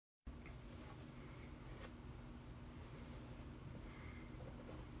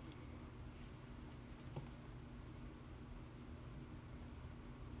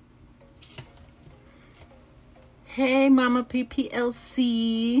Hey, Mama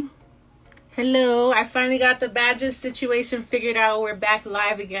PPLC. Hello. I finally got the badges situation figured out. We're back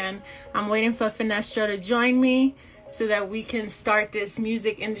live again. I'm waiting for Finestro to join me so that we can start this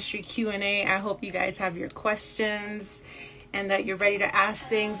music industry Q&A. I hope you guys have your questions and that you're ready to ask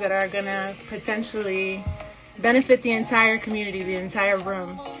things that are going to potentially benefit the entire community, the entire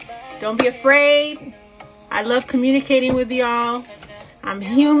room. Don't be afraid. I love communicating with y'all. I'm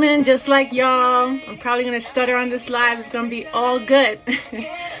human just like y'all. I'm probably going to stutter on this live. It's going to be all good.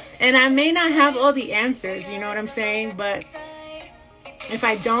 And I may not have all the answers, you know what I'm saying? But if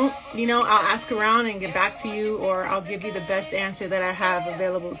I don't, I'll ask around and get back to you, or I'll give you the best answer that I have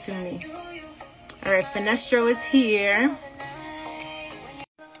available to me. All right, Finestro is here.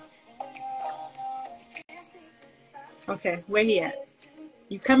 Okay, where he at?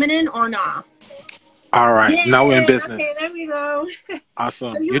 You coming in or not? All right, Yay! Now we're in business. Okay, there we go.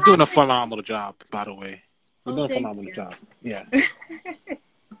 Awesome. So You're doing a phenomenal job, by the way. You're doing a phenomenal job. Yeah.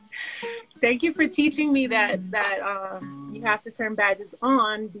 Thank you for teaching me that you have to turn badges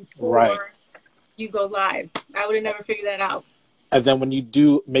on before you go live. I would have never figured that out. And then when you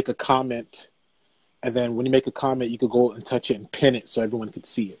do make a comment, you could go and touch it and pin it so everyone could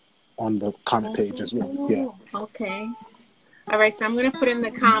see it on the comment page as well. Yeah. Okay. All right, so I'm going to put in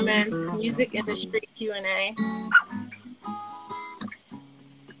the comments, music industry Q&A.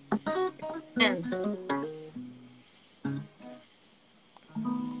 And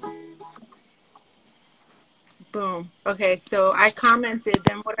boom. Okay, so I commented.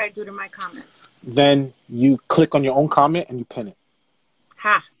 Then what do I do to my comment? Then you click on your own comment and you pin it.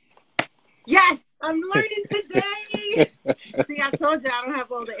 Ha. Yes, I'm learning today. See, I told you I don't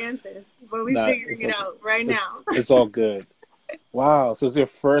have all the answers, but we're figuring it out right now. It's all good. Wow. So it's your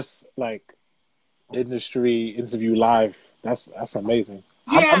first industry interview live. That's amazing.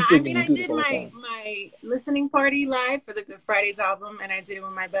 Yeah, I did my listening party live for the Good Fridays album, and I did it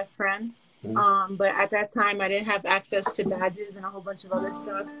with my best friend. Mm-hmm. But at that time, I didn't have access to badges and a whole bunch of other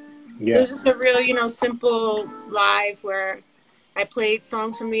stuff. Yeah. It was just a real, simple live where I played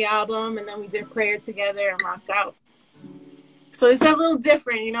songs from the album, and then we did prayer together and rocked out. So it's a little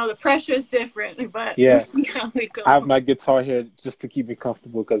different, the pressure is different, but yeah. We'll see how it goes. I have my guitar here just to keep me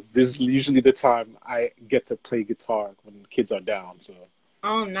comfortable because this is usually the time I get to play guitar when the kids are down. So.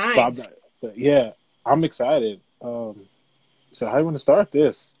 Oh, nice. But yeah, I'm excited. So how do you want to start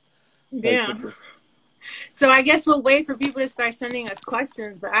this? Yeah. So I guess we'll wait for people to start sending us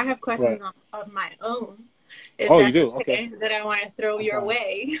questions, but I have questions of my own. You do? Okay. That I want to throw your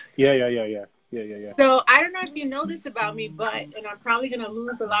way. Yeah. So I don't know if you know this about me, and I'm probably going to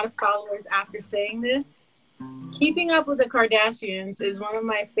lose a lot of followers after saying this. Keeping Up with the Kardashians is one of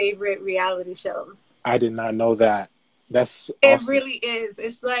my favorite reality shows. I did not know that. That's awesome. It really is.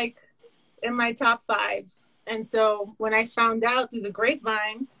 It's like in my top 5. And so when I found out through the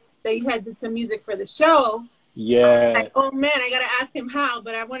grapevine that you had did some music for the show, yeah, like, oh man, I gotta ask him how,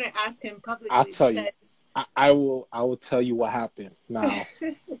 but I want to ask him publicly. I'll tell you. I will tell you what happened now.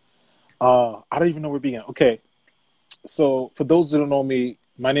 I don't even know where to begin. Okay, so for those who don't know me,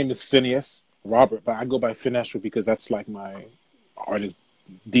 my name is Phineas Robert, but I go by Finestro because that's like my artist,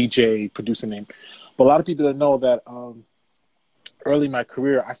 DJ, producer name. But a lot of people don't know that early in my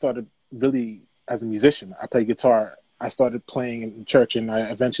career, I started really as a musician. I played guitar. I started playing in church, and I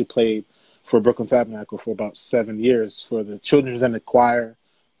eventually played for Brooklyn Tabernacle for about 7 years for the children's and the choir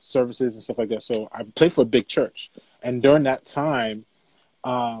services and stuff like that. So I played for a big church. And during that time,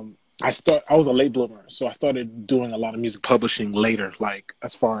 I was a late bloomer. So I started doing a lot of music publishing later, like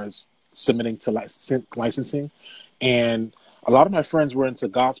as far as submitting to licensing. And a lot of my friends were into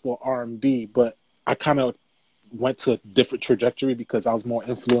gospel R&B, but I kind of went to a different trajectory because I was more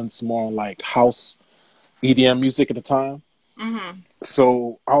influenced more on like house EDM music at the time. Mm-hmm.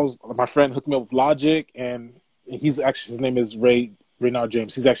 So my friend hooked me up with Logic, and his name is Reynard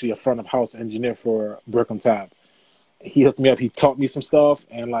James. He's actually a front of house engineer for Brooklyn Tab. He hooked me up. He taught me some stuff,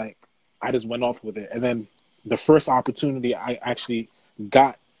 and I just went off with it. And then the first opportunity I actually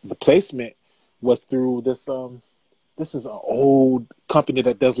got the placement was through this. This is an old company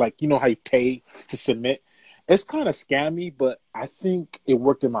that does how you pay to submit. It's kind of scammy, but I think it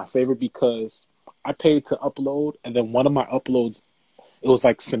worked in my favor because I paid to upload, and then one of my uploads, it was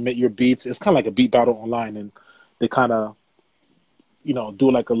like submit your beats. It's kind of like a beat battle online, and they kind of,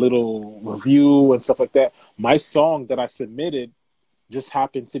 do like a little review and stuff like that. My song that I submitted just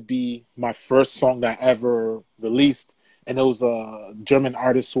happened to be my first song that I ever released, and it was a German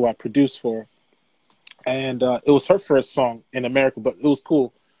artist who I produced for. And it was her first song in America, but it was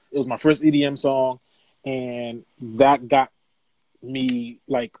cool. It was my first EDM song, and that got me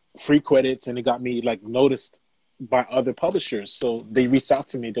free credits, and it got me noticed by other publishers. So they reached out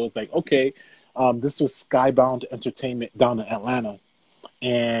to me. They was like, okay, this was Skybound Entertainment down in Atlanta.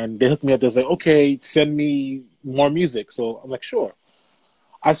 And they hooked me up. They was like, okay, send me more music. So I'm like, sure.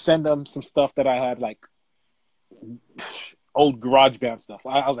 I send them some stuff that I had, like old garage band stuff.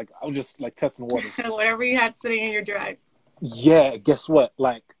 I was like, I was just like testing the waters. Whatever you had sitting in your drive. Yeah, guess what?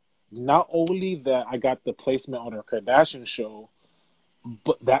 Like, not only that I got the placement on a Kardashian show,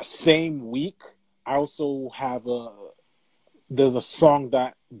 but that same week, I also have there's a song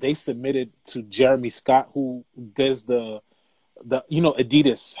that they submitted to Jeremy Scott, who does the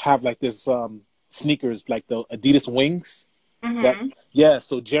Adidas have like this sneakers, like the Adidas wings. Mm-hmm.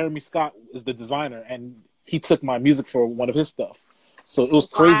 So Jeremy Scott is the designer, and he took my music for one of his stuff. So it was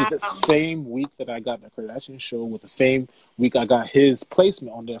crazy. Wow. The same week that I got the Kardashian show, with the same week I got his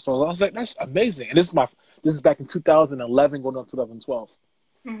placement on there. So I was like, that's amazing. And this is back in 2011, going on 2012.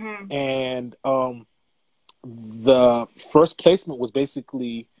 Mm-hmm. And the first placement was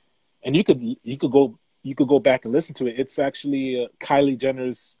basically, and you could go back and listen to it. It's actually Kylie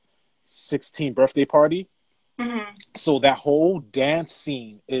Jenner's 16th birthday party. Mm-hmm. So that whole dance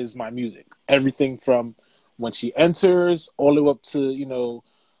scene is my music. Everything from when she enters all the way up to,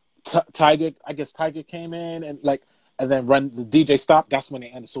 Tiger. I guess Tiger came in and then when the DJ stopped, that's when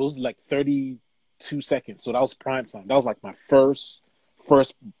it ended. So it was like 32 seconds. So that was prime time. That was like my first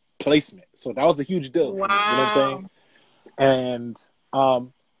placement. So that was a huge deal. Wow. For me, you know what I'm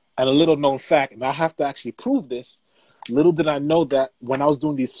saying? And a little known fact, and I have to actually prove this. Little did I know that when I was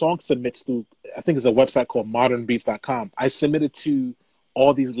doing these song submits through, I think it's a website called modernbeats.com, I submitted to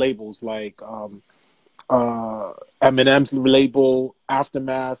all these labels like Eminem's label,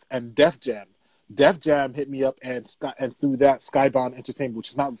 Aftermath, and Def Jam. Def Jam hit me up, and through that, Skybound Entertainment, which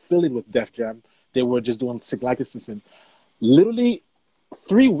is not affiliated with Def Jam, they were just doing licenses. Literally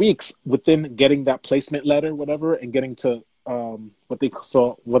 3 weeks within getting that placement letter, whatever, and getting to what they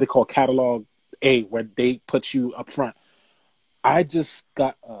call catalog A, where they put you up front. I just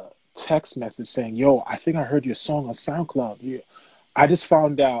got a text message saying, "Yo, I think I heard your song on SoundCloud." Yeah. I just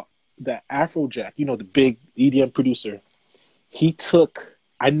found out that Afrojack, the big EDM producer, he took.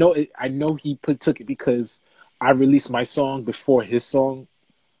 I know he took it because I released my song before his song.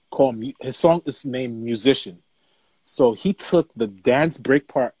 His song is named Musician. So he took the dance break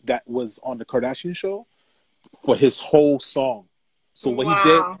part that was on the Kardashian show for his whole song. So what he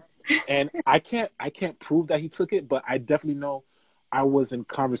did, and I can't prove that he took it, but I definitely know I was in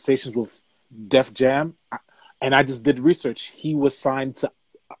conversations with Def Jam, and I just did research. He was signed to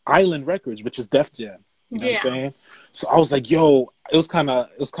Island Records, which is Def Jam. You know what I'm saying? So I was like, yo, it was kind of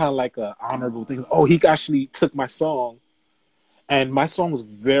like an honorable thing. Oh, he actually took my song, and my song was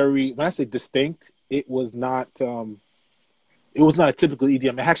very, when I say distinct, it was not a typical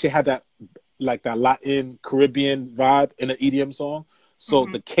EDM. It actually had that Latin Caribbean vibe in an EDM song. So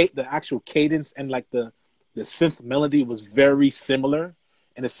the actual cadence and like the synth melody was very similar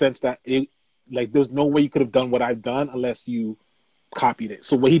in the sense that it, like, there's no way you could have done what I've done unless you copied it.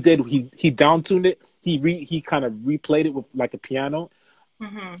 So what he did, he down-tuned it. He kind of replayed it with like a piano,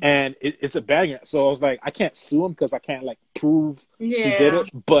 and it's a banger. So I was like, I can't sue him because I can't like prove he did it.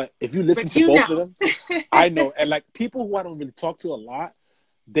 But if you listen to both of them, I know. And like people who I don't really talk to a lot,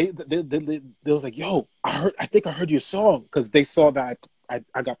 they was like, yo, I think I heard your song, because they saw that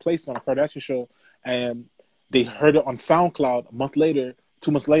I got placed on a Kardashian show, and they heard it on SoundCloud a month later,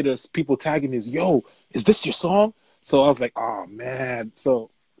 2 months later, people tagging me, yo, is this your song? So I was like, oh man. So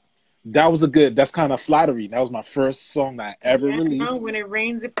that's kind of flattery. That was my first song that I ever released. No, when it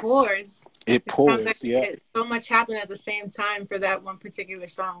rains, it pours. It pours, like so much happened at the same time for that one particular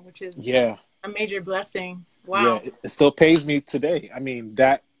song, which is a major blessing. Wow. Yeah, it still pays me today. I mean,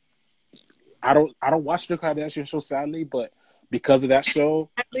 that I don't watch the Kardashian show, sadly, but because of that show,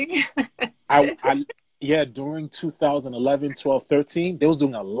 during 2011, 12, 13, they was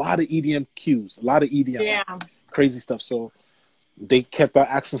doing a lot of EDM cues, a lot of EDM crazy stuff. So they kept on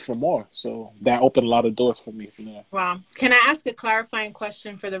asking for more. So that opened a lot of doors for me from there. Wow. Can I ask a clarifying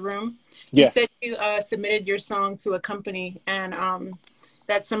question for the room? Yeah. You said you submitted your song to a company, and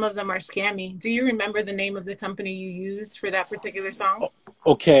that some of them are scammy. Do you remember the name of the company you used for that particular song?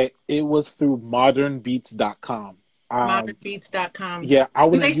 Okay. It was through modernbeats.com. Modernbeats.com. Yeah.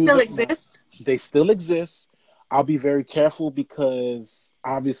 Do they still exist? They still exist. I'll be very careful because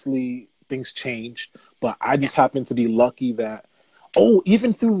obviously things change, but I just happen to be lucky that,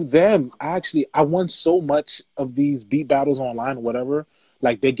 even through them, I won so much of these beat battles online or whatever.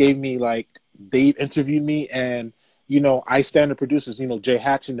 Like they gave me, they interviewed me, and, I stand the producers, Jay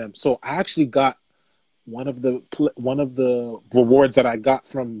Hatch and them. So I actually got one of the rewards that I got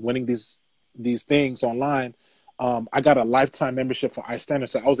from winning these things online. I got a lifetime membership for iStandard,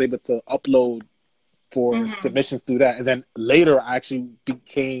 so I was able to upload for submissions through that. And then later, I actually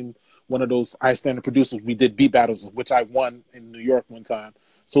became one of those iStandard producers. We did beat battles, which I won in New York one time.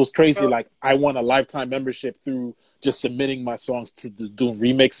 So it's crazy. Like, I won a lifetime membership through just submitting my songs to doing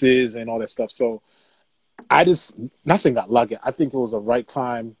remixes and all that stuff. So I just, not saying got lucky. I think it was a right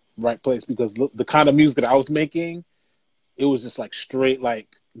time, right place, because the kind of music that I was making, it was just like straight like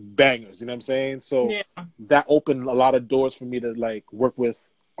bangers. You know what I'm saying? So that opened a lot of doors for me to like work with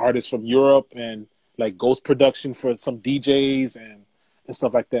artists from Europe and like ghost production for some DJs and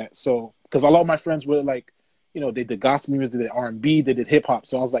stuff like that. So, because a lot of my friends were like, you know, they did gospel music, they did R&B, they did hip hop.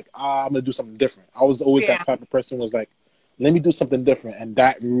 So I was like, I'm gonna do something different. I was always that type of person who was like, let me do something different. And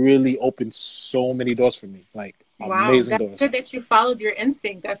that really opened so many doors for me. Like, amazing doors. That's good that you followed your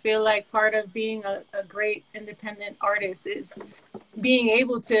instinct. I feel like part of being a great independent artist is being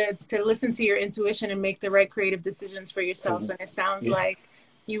able to listen to your intuition and make the right creative decisions for yourself. And it sounds like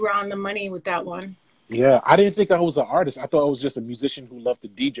you were on the money with that one. Yeah, I didn't think I was an artist. I thought I was just a musician who loved to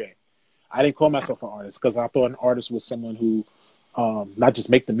DJ. I didn't call myself an artist because I thought an artist was someone who not just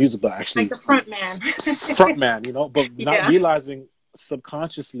make the music, but actually like the front man. Front man, you know, but not realizing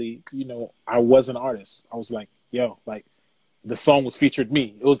subconsciously, you know, I was an artist. I was like, yo, like the song was featured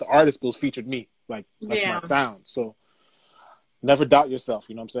me. It was the artist, but it was featured me. Like, that's my sound. So never doubt yourself.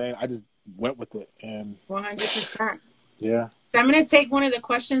 You know what I'm saying? I just went with it. And 100%. Yeah. So I'm going to take one of the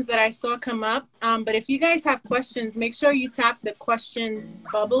questions that I saw come up. But if you guys have questions, make sure you tap the question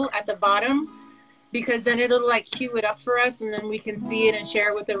bubble at the bottom, because then it'll like queue it up for us and then we can see it and share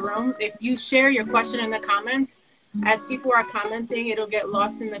it with the room. If you share your question in the comments, as people are commenting, it'll get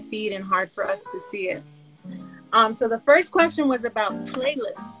lost in the feed and hard for us to see it. So the first question was about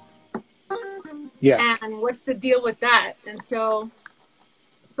playlists. Yeah. And what's the deal with that? And so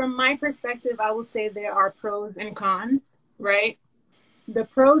from my perspective, I will say there are pros and cons, right? The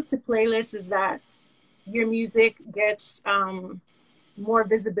pros to playlists is that your music gets more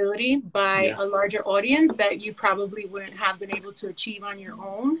visibility by a larger audience that you probably wouldn't have been able to achieve on your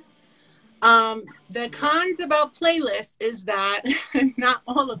own. The cons about playlists is that not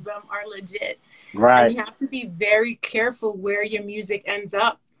all of them are legit. Right. And you have to be very careful where your music ends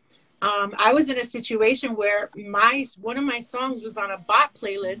up. I was in a situation where one of my songs was on a bot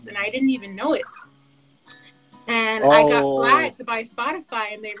playlist and I didn't even know it. And I got flagged by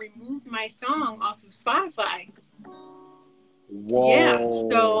Spotify and they removed my song off of Spotify. Whoa. Yeah,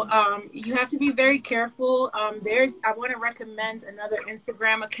 so you have to be very careful. I want to recommend another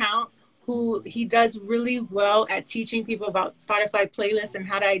Instagram account who he does really well at teaching people about Spotify playlists and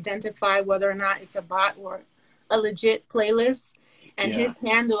how to identify whether or not it's a bot or a legit playlist. And his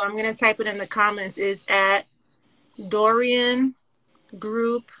handle, I'm going to type it in the comments, is at Dorian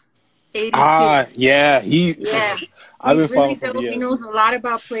Group 82. I've been really following him. He knows a lot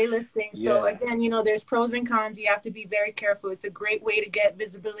about playlisting. So again, you know, there's pros and cons. You have to be very careful. It's a great way to get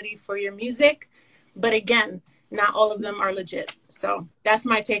visibility for your music. But again, not all of them are legit. So that's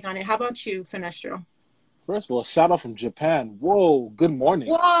my take on it. How about you, Finestro? First of all, shout out from Japan. Whoa, good morning.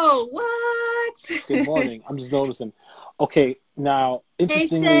 Whoa, what? Good morning. I'm just noticing. Okay, now,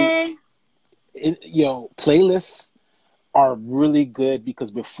 interestingly, playlists are really good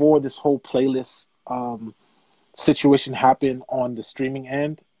because before this whole playlist situation happened on the streaming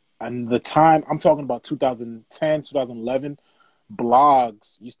end, and the time, I'm talking about 2010, 2011,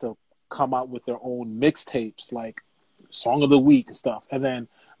 blogs used to come out with their own mixtapes, like Song of the Week and stuff. And then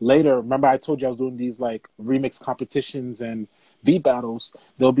later, remember I told you I was doing these like remix competitions and beat battles.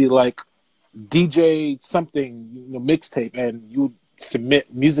 There'll be like DJ something, mixtape, and you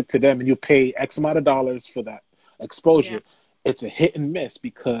submit music to them and you pay X amount of dollars for that exposure. It's a hit and miss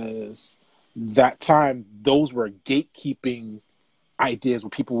because that time those were gatekeeping ideas where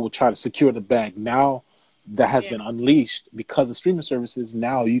people will try to secure the bag. Now that has been unleashed because of streaming services.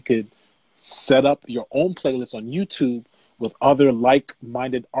 Now you could set up your own playlist on YouTube with other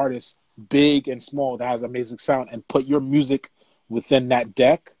like-minded artists, big and small, that has amazing sound, and put your music within that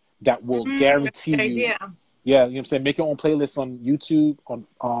deck that will guarantee you. Yeah, you know what I'm saying? Make your own playlist on YouTube.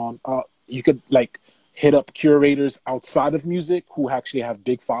 You could like hit up curators outside of music who actually have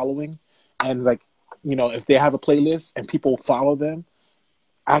big following, and like, if they have a playlist and people follow them,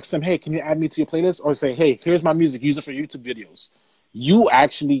 ask them, hey, can you add me to your playlist? Or say, hey, here's my music, use it for YouTube videos. You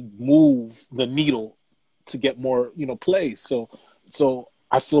actually move the needle to get more, plays. So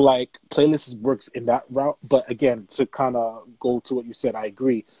I feel like playlists works in that route. But again, to kind of go to what you said, I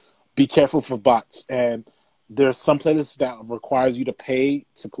agree. Be careful for bots. And there's some playlists that requires you to pay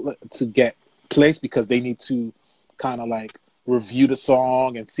to get placed because they need to kind of like review the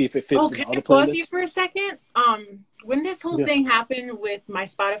song and see if it Oh, fits in can I other pause you playlists. for a second? When this whole Yeah. thing happened with my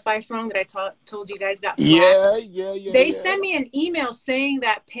Spotify song that I told you guys got Yeah, flagged, yeah, yeah, they yeah. sent me an email saying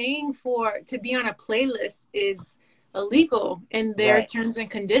that paying to be on a playlist is illegal in their Right. terms and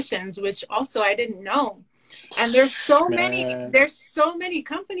conditions, which also I didn't know. And Man. there's so many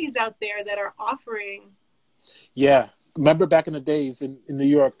companies out there that are offering. Yeah. Remember back in the days in New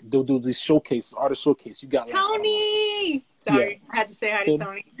York, they'll do these showcase, artist showcase. You got like, I don't know. Tony, Yeah. sorry, I had to say hi to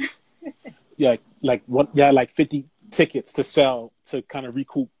Tony? Tony. Yeah, like what? Yeah, like 50 tickets to sell to kind of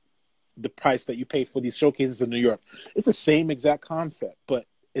recoup the price that you pay for these showcases in New York. It's the same exact concept, but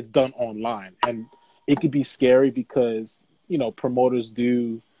it's done online, and it could be scary because promoters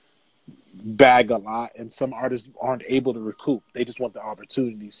do bag a lot, and some artists aren't able to recoup. They just want the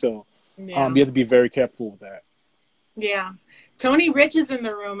opportunity, so Yeah, you have to be very careful with that. yeah. Tony Rich is in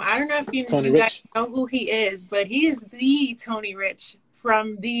the room. I don't know if Tony you guys Rich. know who he is, but he is the Tony Rich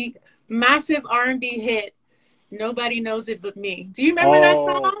from the massive R&B hit "Nobody Knows It But Me." Do you remember that Oh,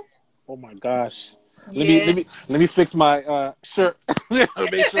 song? oh my gosh. Let me Yeah. let me let me fix my shirt.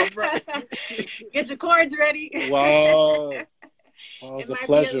 Make sure I'm right. Get your chords ready. Wow. Oh, it It was a might be a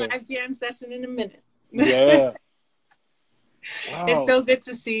pleasure. live jam session in a minute. Yeah. It's Wow. so good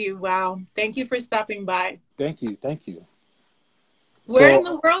to see you. Wow. Thank you for stopping by. Thank you. Thank you. Where in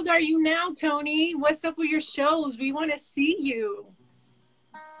So, the world are you now, Tony? What's up with your shows? We want to see you.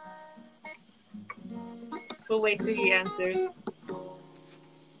 We'll wait till he answers.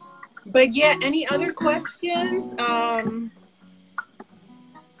 But yeah, any other questions? I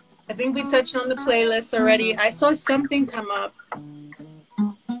think we touched on the playlist already. I saw something come up.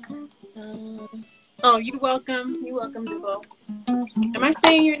 Oh, you're welcome. You're welcome, Duvo. Am I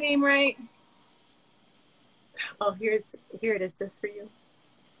saying your name right? Oh, here it is just for you.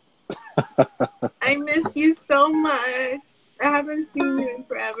 I miss you so much. I haven't seen you in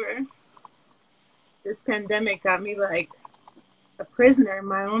forever. This pandemic got me like a prisoner in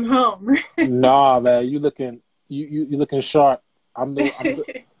my own home. nah, man, you looking sharp. I'm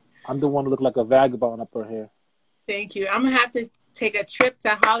the one who look like a vagabond up in here. Thank you. I'm gonna have to take a trip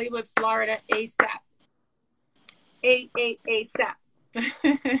to Hollywood, Florida ASAP. ASAP.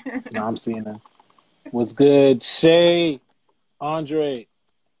 Nah, I'm seeing that. What's good, Shay, Andre?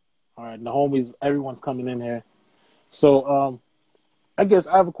 All right, the homies, everyone's coming in here. So, I guess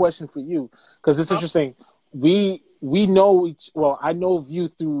I have a question for you because it's interesting. We know well, I know of you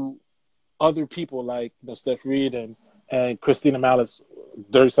through other people like Steph Reed and Christina Malice,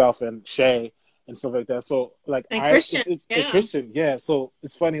 Dirty South, and Shay and stuff like that. So like And Christian, it's a yeah. Christian, yeah. So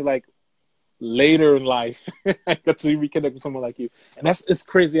it's funny, like later in life, I got to reconnect with someone like you, and it's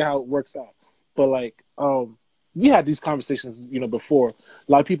crazy how it works out. But like, we had these conversations, before.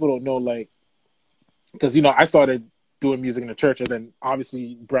 A lot of people don't know, like, because I started doing music in the church, and then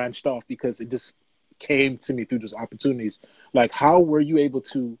obviously branched off because it just came to me through those opportunities. Like, how were you able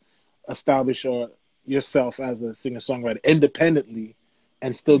to establish yourself as a singer-songwriter independently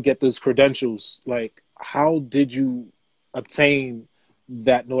and still get those credentials? Like, how did you obtain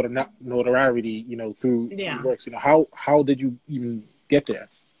that notoriety, through your works? How did you even get there?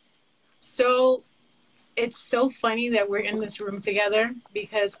 So it's so funny that we're in this room together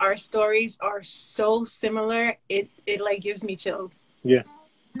because our stories are so similar. It like gives me chills. Yeah.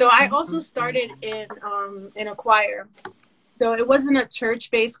 So I also started in a choir. So it wasn't a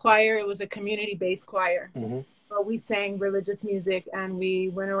church-based choir; it was a community-based choir. Mm-hmm. But we sang religious music and we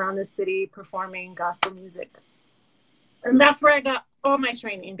went around the city performing gospel music. And that's where I got all my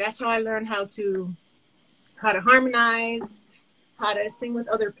training. That's how I learned how to harmonize, how to sing with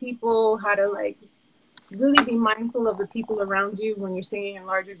other people, how to like really be mindful of the people around you when you're singing in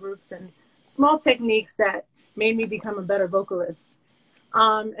larger groups, and small techniques that made me become a better vocalist.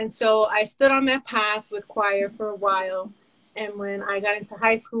 And so I stood on that path with choir for a while. And when I got into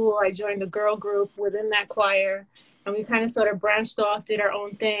high school, I joined a girl group within that choir. And we kind of sort of branched off, did our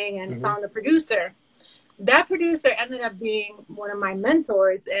own thing, and found a producer. That producer ended up being one of my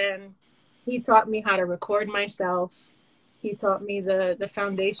mentors. And he taught me how to record myself. He taught me the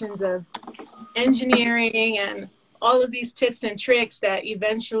foundations of engineering and all of these tips and tricks that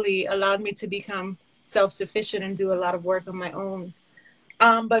eventually allowed me to become self-sufficient and do a lot of work on my own.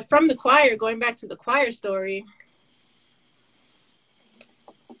 But from the choir, going back to the choir story,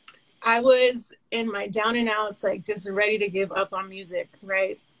 I was in my down and outs, like just ready to give up on music,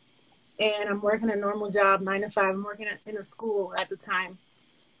 right? And I'm working a normal job, 9 to 5. I'm working in a school at the time.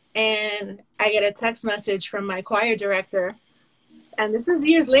 And I get a text message from my choir director. And this is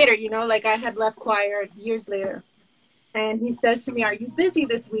years later, like I had left choir years later. And he says to me, "Are you busy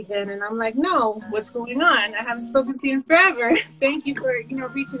this weekend?" And I'm like, "No, what's going on? I haven't spoken to you in forever. Thank you for,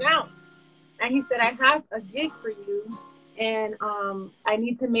 reaching out." And he said, "I have a gig for you. And I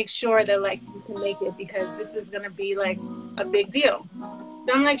need to make sure that like you can make it because this is going to be like a big deal."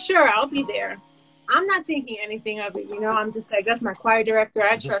 So I'm like, "Sure, I'll be there." I'm not thinking anything of it. I'm just like, that's my choir director.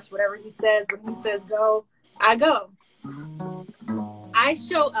 I trust whatever he says. When he says go, I go. I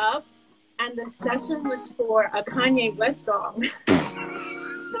show up and the session was for a Kanye-West song.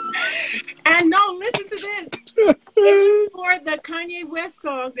 And no, listen to this. It was for the Kanye-West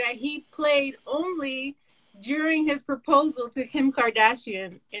song that he played only during his proposal to Kim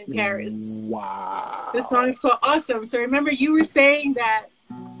Kardashian in Paris. Wow. The song is called Awesome. So remember you were saying that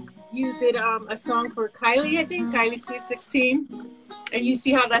you did a song for Kylie, I think, Kylie Sweet 16. And you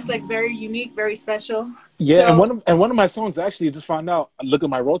see how that's like very unique, very special. Yeah, so, and one of my songs, actually, just found out, look at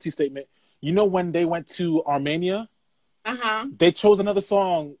my royalty statement. When they went to Armenia, they chose another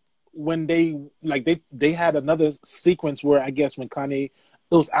song when they had another sequence where I guess when Kanye,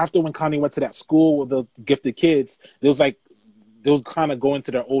 it was after when Kanye went to that school with the gifted kids, there was kind of going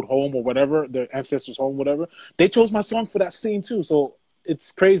to their old home or whatever, their ancestors' home, whatever. They chose my song for that scene too. So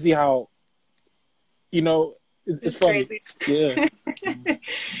it's crazy how, it's funny. Crazy. Yeah.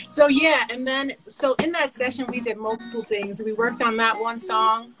 So yeah, and then in that session we did multiple things. We worked on that one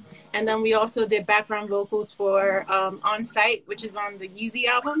song, and then we also did background vocals for On Site, which is on the Yeezy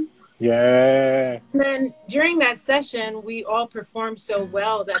album. Yeah. And then during that session, we all performed so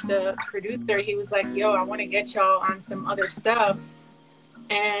well that the producer, he was like, "Yo, I want to get y'all on some other stuff."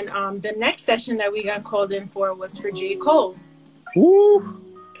 And the next session that we got called in for was for J. Cole. Woo.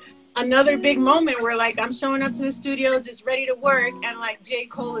 Another big moment where like I'm showing up to the studio just ready to work, and like J.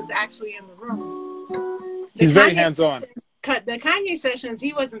 Cole is actually in the room. He's very hands-on. The Kanye sessions,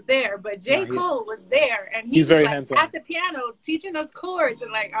 he wasn't there, but J. Cole was there, and he's was very like hands-on at the piano teaching us chords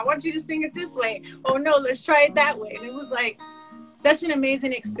and like, "I want you to sing it this way. Oh no, let's try it that way." And it was like such an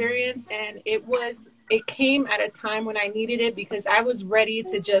amazing experience, and it came at a time when I needed it because I was ready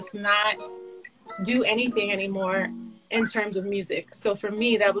to just not do anything anymore in terms of music. So for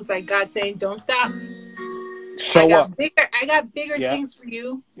me, that was like God saying, "Don't stop. Show up. I got bigger things for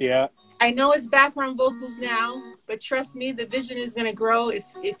you. Yeah. I know it's background vocals now, but trust me, the vision is gonna grow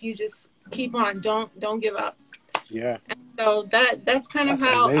if you just keep on. Don't give up." Yeah. And so that's kind of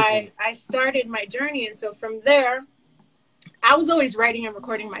how amazing. I started my journey. And so from there, I was always writing and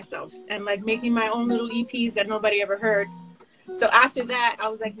recording myself and like making my own little EPs that nobody ever heard. So after that, I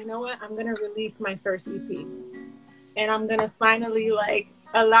was like, you know what? I'm gonna release my first EP. And I'm going to finally like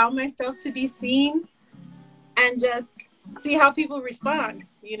allow myself to be seen and just see how people respond,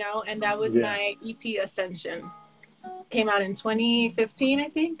 and that was my EP Ascension. Came out in 2015, I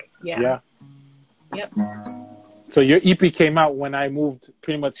think. Yeah. Yep. So your EP came out when I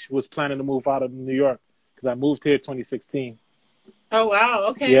was planning to move out of New York because I moved here 2016. Oh, wow.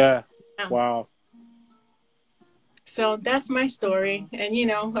 Okay. Yeah. Wow. So that's my story.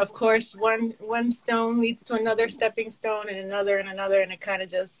 And, of course, one stone leads to another stepping stone and another, and it kind of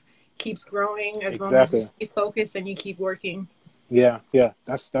just keeps growing as long as you stay focused and you keep working. Yeah.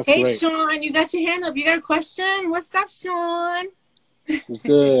 That's great. Hey, Sean, you got your hand up. You got a question? What's up, Sean? It's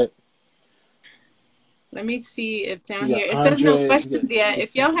good. Let me see if down here. It says no questions yet.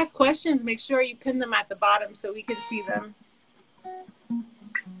 If y'all have questions, make sure you pin them at the bottom so we can see them.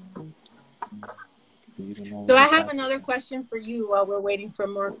 So I have another question for you while we're waiting for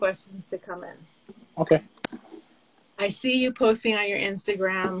more questions to come in. Okay. I see you posting on your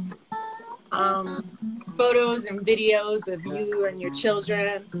Instagram photos and videos of you and your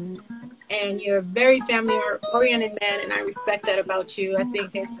children. And you're a very family-oriented man, and I respect that about you. I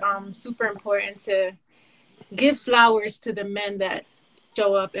think it's super important to give flowers to the men that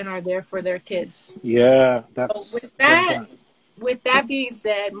show up and are there for their kids. Yeah, that's... So with that being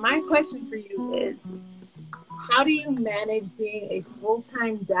said, my question for you is, how do you manage being a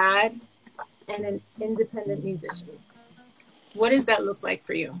full-time dad and an independent musician? What does that look like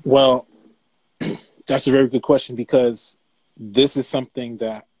for you? Well, that's a very good question because this is something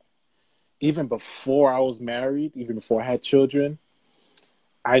that even before I was married, even before I had children,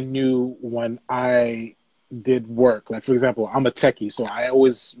 I knew when I did work. Like, for example, I'm a techie, so I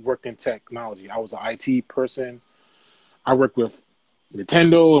always worked in technology. I was an IT person. I worked with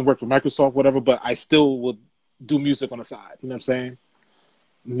Nintendo and worked with Microsoft, whatever, but I still would do music on the side. You know what I'm saying?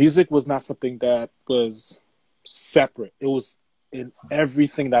 Music was not something that was separate. It was in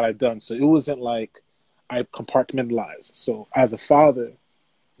everything that I've done. So it wasn't like I compartmentalized. So as a father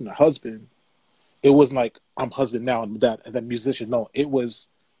and a husband, it wasn't like I'm husband now and that musician. No, it was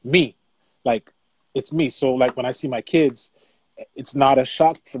me. Like it's me. So like when I see my kids, it's not a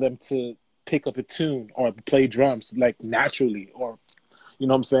shock for them to pick up a tune or play drums like naturally, or you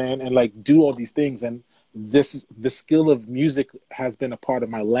know what I'm saying, and like do all these things. And the skill of music has been a part of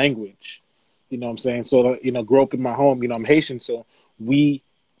my language. You know what I'm saying? So you know, grow up in my home. You know, I'm Haitian, so we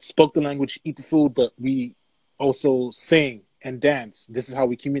spoke the language, eat the food, but we also sing and dance. This is how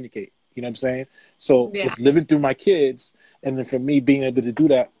we communicate. You know what I'm saying? So Yeah. it's living through my kids, and then for me being able to do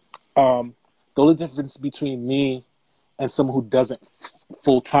that. The only difference between me and someone who doesn't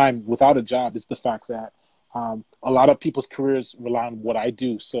full time without a job is the fact that a lot of people's careers rely on what I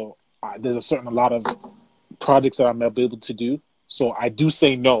do. So there's a lot of projects that I'm able to do. So I do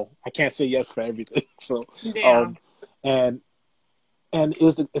say no. I can't say yes for everything. So Yeah. and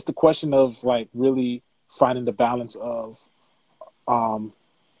it's the question of like really finding the balance of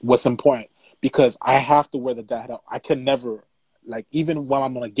what's important, because I have to wear the dad hat. I can never, like, even while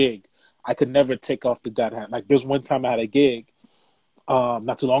I'm on a gig, I could never take off the dad hat. Like there's one time I had a gig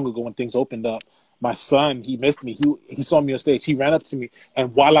not too long ago when things opened up. My son, he missed me. He saw me on stage. He ran up to me,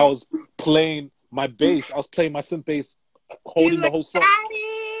 and while I was playing my bass, I was playing my synth bass, He's holding the like, whole song.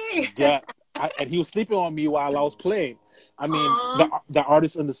 Daddy! Yeah, and he was sleeping on me while I was playing. I mean, Aw. the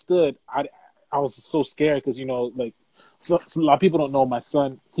artist understood. I was so scared because, you know, like so a lot of people don't know my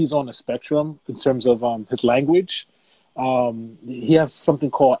son. He's on the spectrum in terms of his language. He has something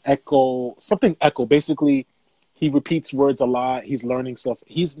called echo. Basically, he repeats words a lot. He's learning stuff.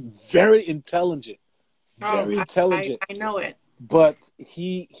 He's very intelligent, Oh, very I, intelligent. I know it. But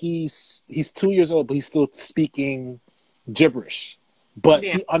he's 2 years old, but he's still speaking gibberish. But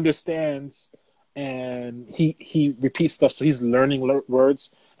Yeah. he understands, and he repeats stuff. So he's learning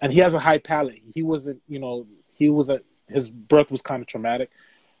words, and he has a high palate. He wasn't, you know, his birth was kind of traumatic,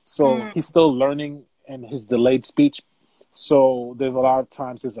 so Mm. he's still learning and his delayed speech. So there's a lot of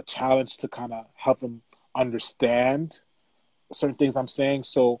times there's a challenge to kind of help him understand certain things I'm saying.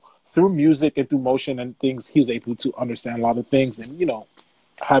 So through music and through motion and things, he was able to understand a lot of things and, you know,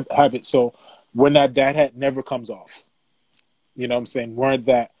 have it. So when that dad hat never comes off, you know what I'm saying? Wearing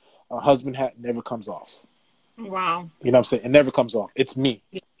that husband hat never comes off. Wow. You know what I'm saying? It never comes off. It's me.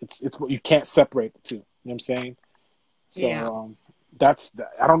 Yeah. It's what you can't separate the two. You know what I'm saying? So Yeah.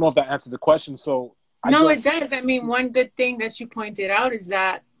 I don't know if that answered the question. So I No, it guess, does. I mean, one good thing that you pointed out is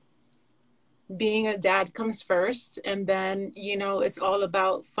that being a dad comes first, and then, you know, it's all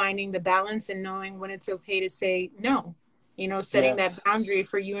about finding the balance and knowing when it's okay to say no, you know, setting yeah. that boundary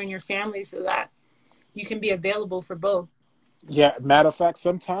for you and your family so that you can be available for both. Yeah, matter of fact,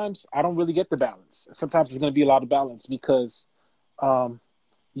 sometimes I don't really get the balance. Sometimes it's going to be a lot of balance because um,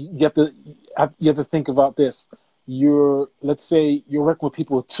 you have to think about this. Let's say you're working with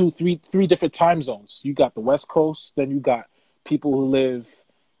people with three different time zones. You got the West Coast, then you got people who live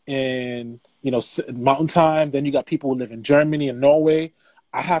in, you know, Mountain Time, then you got people who live in Germany and Norway.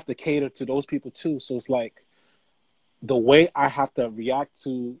 I have to cater to those people too. So it's like the way I have to react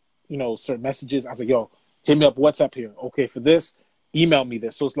to, you know, certain messages. I was like, yo, hit me up WhatsApp here. Okay, for this, email me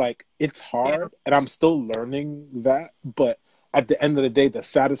this. So it's like, it's Yeah. hard and I'm still learning that. But at the end of the day, the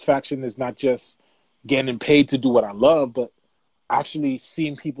satisfaction is not just getting paid to do what I love, but actually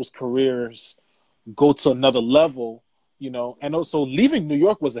seeing people's careers go to another level, you know. And also leaving New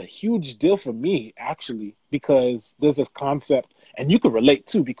York was a huge deal for me, actually, because there's this concept, and you can relate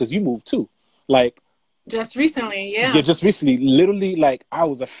too, because you moved too. Like, Just recently, yeah, yeah. just recently, literally, like, I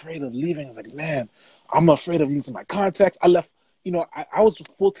was afraid of leaving. I was like, man, I'm afraid of losing my contacts. I left, you know, I was a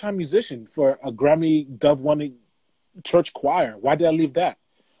full-time musician for a Grammy Dove-winning church choir. Why did I leave that?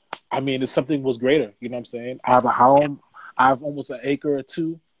 I mean, if something was greater, you know what I'm saying? I have a home. I have almost an acre or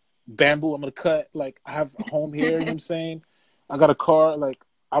two. Bamboo, I'm going to cut. Like, I have a home here, you know what I'm saying? I got a car. Like,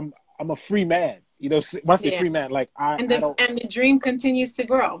 I'm a free man. You know, when I say Yeah. free man, like, And I the don't. and the dream continues to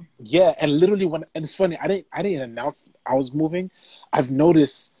grow. Yeah, and literally and it's funny, I didn't announce I was moving. I've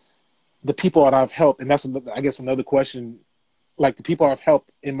noticed the people that I've helped, and that's I guess another question. Like the people I've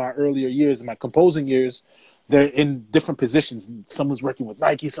helped in my earlier years, in my composing years, they're in different positions. Someone's working with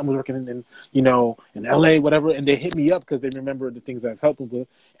Nike, someone's working in you know, in LA, whatever, and they hit me up because they remember the things I've helped them with.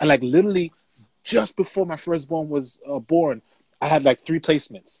 And like literally, just before my firstborn was born, I had like 3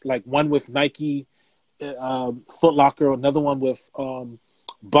 placements. Like one with Nike, Foot Locker, another one with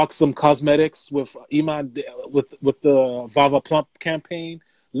Buxom Cosmetics, with Iman, with the Vava Plump campaign.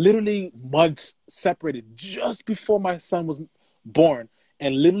 Literally months separated just before my son was born,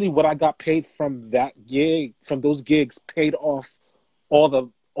 and literally what I got paid from from those gigs, paid off all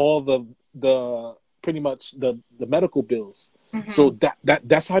the pretty much the medical bills. So Hmm.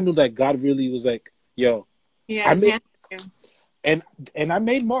 that's how I knew that God really was like, yo, Yeah, I his made hand. Yeah. and I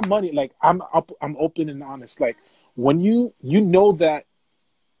made more money. Like I'm open and honest. Like when you know that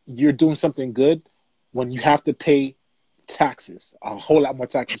you're doing something good when you have to pay taxes, a whole lot more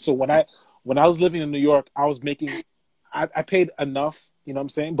taxes. So when I was living in New York, I was making I paid enough, you know what I'm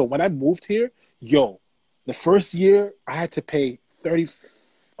saying? But when I moved here, yo, the first year I had to pay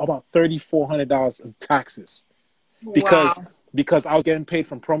about $3,400 in taxes because Wow. I was getting paid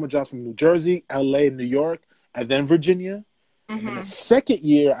from promo jobs from New Jersey, LA, New York, and then Virginia. And then the Mm-hmm. second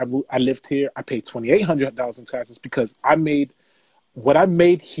year I lived here, I paid $2,800 in taxes because I made what I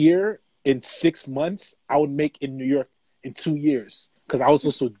made here in 6 months, I would make in New York in 2 years. Because I was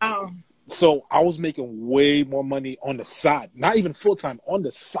also Oh, so I was making way more money on the side, not even full time, on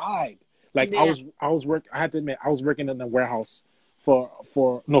the side. Like yeah. I was work. I had to admit, I was working in the warehouse for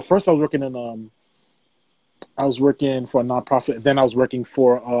no. First, I was working in I was working for a nonprofit. Then I was working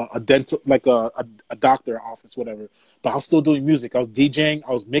for a dental, like a doctor office, whatever. But I was still doing music. I was DJing.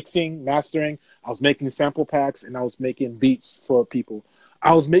 I was mixing, mastering. I was making sample packs, and I was making beats for people.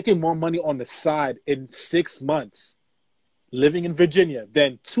 I was making more money on the side in 6 months living in Virginia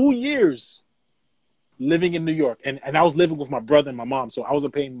than 2 years living in New York. And I was living with my brother and my mom, so I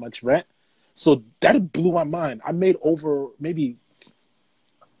wasn't paying much rent. So that blew my mind. I made over maybe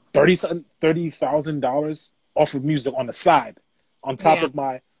 $30,000 off of music on the side, on top Yeah. of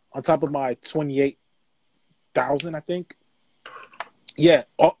my 28,000, I think. Yeah,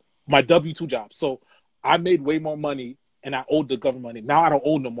 my W-2 job. So I made way more money, and I owed the government money. Now I don't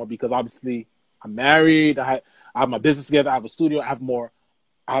owe no more because obviously I'm married. I have my business together. I have a studio. I have Yeah. more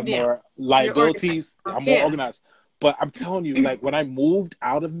You're organized. liabilities. I'm more Yeah. organized. But I'm telling you, like when I moved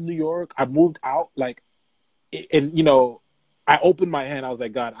out of New York, I moved out like, and you know, I opened my hand. I was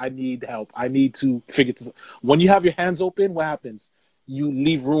like, God, I need help. I need to figure this. When you have your hands open, what happens? You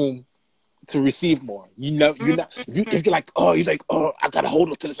leave room to receive more. You know, you're not. If you're like, oh, you're like, oh, I gotta hold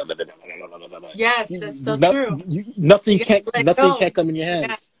on to this. Yes, that's so true. Nothing You gotta can't. let Nothing go. can't come in your Yeah.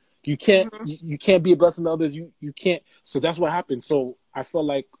 hands. You can't. Hmm. You can't be a blessing to others. You can't. So that's what happened. So I feel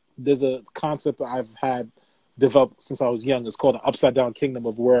like there's a concept that I've had developed since I was young. It's called the upside down kingdom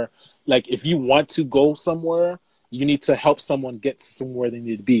of where, like, if you want to go somewhere, you need to help someone get to somewhere they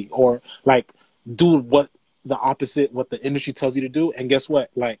need to be, or like do what the opposite, what the industry tells you to do. And guess what?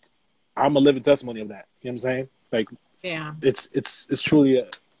 Like, I'm a living testimony of that. You know what I'm saying? Like, Yeah. it's truly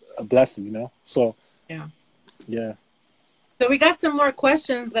a blessing, you know? So, Yeah. yeah. So we got some more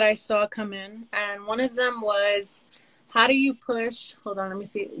questions that I saw come in, and one of them was, how do you push? Hold on, let me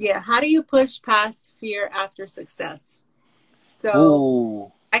see. Yeah, how do you push past fear after success? So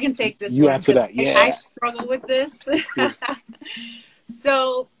Ooh, I can take this you one answer because that. I Yeah. struggle with this. Yeah.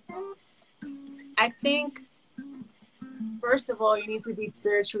 So I think, first of all, you need to be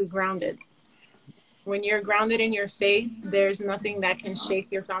spiritually grounded. When you're grounded in your faith, there's nothing that can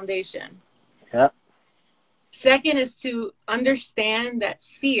shake your foundation. Yeah. Second is to understand that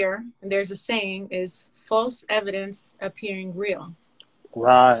fear, and there's a saying, is false evidence appearing real.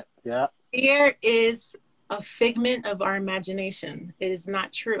 Right. Yeah. Fear is a figment of our imagination. It is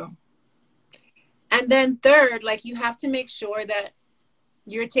not true. And then third, like, you have to make sure that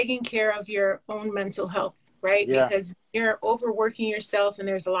you're taking care of your own mental health, right? Yeah. Because you're overworking yourself and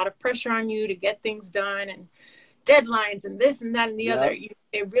there's a lot of pressure on you to get things done and deadlines and this and that and the other. Yeah.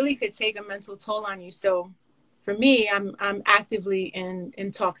 It really could take a mental toll on you. So for me, I'm actively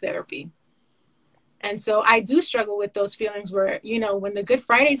in talk therapy. And so I do struggle with those feelings where, you know, when the Good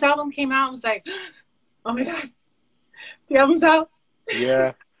Fridays album came out, I was like, oh my God, the album's out.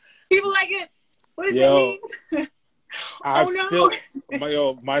 Yeah. People like it. What does it Yo, mean? I've Oh still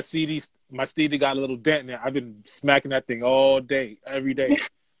my CD got a little dent in it. I've been smacking that thing all day, every day.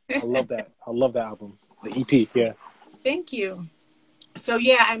 I love that. I love that album. The EP, yeah. Thank you. So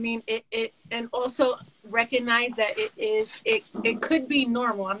yeah, I mean it and also recognize that it could be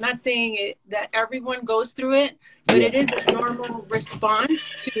normal. I'm not saying it that everyone goes through it, but it Yeah. is a normal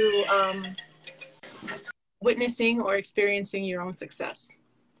response to witnessing or experiencing your own success.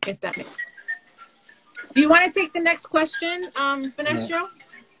 If that makes sense. Do you want to take the next question, Yeah. Finestro?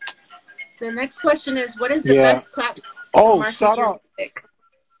 The next question is, what is the Yeah. best platform to Oh, market shout your out. music?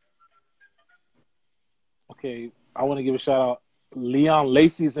 Okay, I want to give a shout out. Leon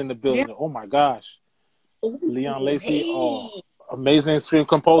Lacey's in the Yeah. building. Oh my gosh. Leon Ooh, Lacey, hey. amazing stream Oh,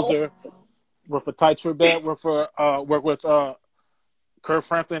 composer. Work for Ty Tribbett, work with Kurt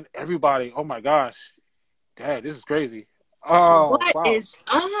Franklin, everybody. Oh my gosh. Dad, this is crazy. Oh what wow. is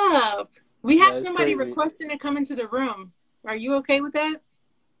up? We Yeah, have it's somebody crazy. requesting to come into the room. Are you okay with that?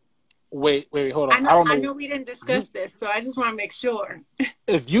 Wait, hold on. I don't I know know we didn't you discuss this, so I just want to make sure.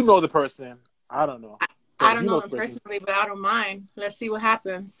 if you know the person. I don't know. I So don't you know know him inspiration. personally, but I don't mind. Let's see what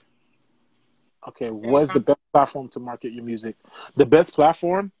happens. Okay, what's the best platform to market your music? The best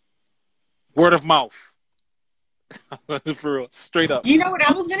platform? Word of mouth. For real, straight up. You know what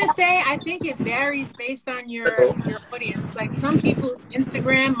I was gonna say? I think it varies based on your audience. Like some people's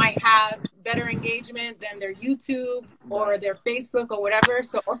Instagram might have better engagement than their YouTube or Right. their Facebook or whatever.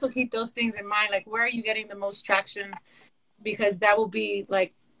 So also keep those things in mind. Like where are you getting the most traction? Because that will be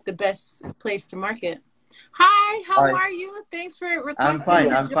like the best place to market. Hi, how Hi, are you? Thanks for I'm requesting fine.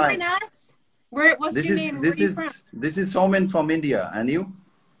 to I'm join fine. us. What's This your is name and where this are you from? is this is Somen from India, and you?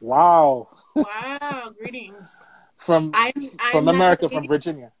 Wow. Wow, greetings. From I'm from America, from Natalis,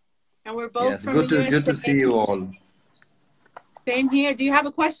 Virginia. and we're both Yes, from the good to see USA. you all. Same here. Do you have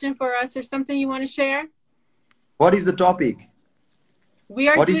a question for us or something you want to share? What is the topic? We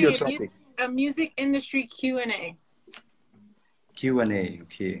are What is your doing topic? a music industry Q&A. Q&A.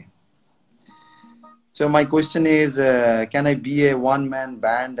 Okay. So my question is, can I be a one-man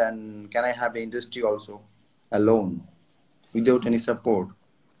band and can I have an industry also alone without any support?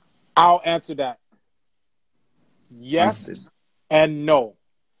 I'll answer that. Answer Yes this. and no.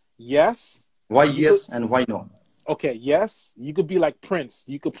 Yes, Why you could. yes and why no? Okay, yes, you could be like Prince.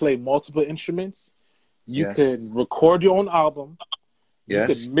 You could play multiple instruments. You Yes. could record your own album. You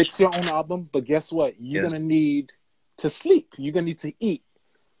could Yes. mix your own album. But guess what? You're Yes. gonna need to sleep. You're gonna need to eat.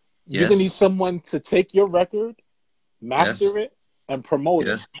 You're gonna need Yes. someone to take your record, Yes. master it, and promote it.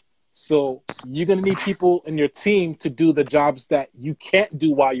 Yes. So you're gonna need people in your team to do the jobs that you can't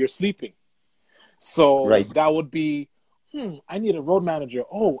do while you're sleeping. So Right. that would be, I need a road manager.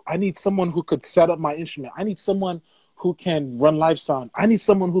 Oh, I need someone who could set up my instrument. I need someone who can run live sound. I need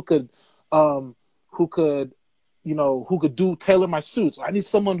someone um, who could, who could do tailor my suits. I need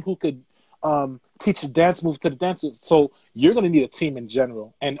someone who could teach a dance move to the dancers. So you're going to need a team in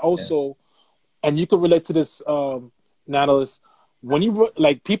general, and Yes. also, and you can relate to this, Natalis. When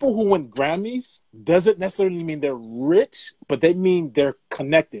like people who win Grammys doesn't necessarily mean they're rich, but they mean they're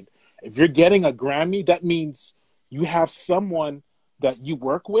connected. If you're getting a Grammy, that means you have someone that you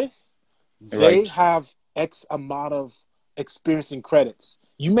work with. They Right. have X amount of experience and credits.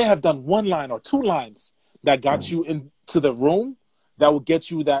 You may have done one line or two lines that got you into the room that will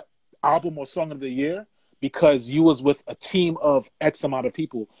get you that album or song of the year because you was with a team of X amount of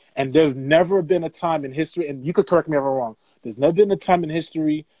people. And there's never been a time in history, and you could correct me if I'm wrong, there's never been a time in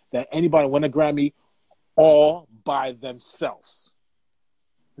history that anybody won a Grammy all by themselves.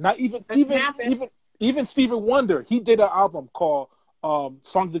 Not even Doesn't even happen. even even Stevie Wonder. He did an album called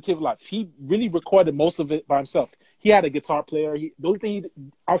 "Songs That Give Life." He really recorded most of it by himself. He had a guitar player. The only thing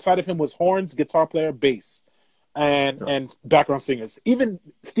outside of him was horns, guitar player, bass, and background singers. Even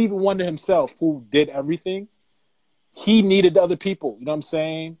Stevie Wonder himself, who did everything, he needed other people. You know what I'm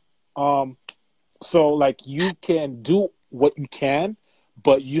saying? So like you can do what you can,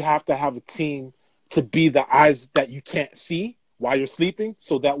 but you have to have a team to be the eyes that you can't see while you're sleeping,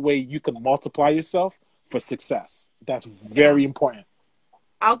 so that way you can multiply yourself for success. That's Yeah. very important.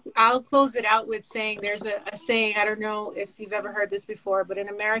 I'll close it out with saying there's a saying, I don't know if you've ever heard this before, but in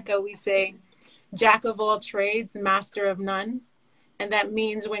America we say jack of all trades, master of none. And that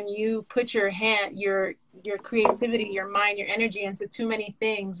means when you put your creativity, your mind, your energy into too many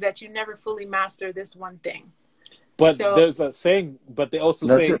things that you never fully master this one thing. But So there's a saying, but they also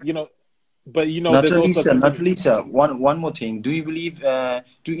Not say, there's also a Natalisa, continuum. Natalisa, one more thing. Do you believe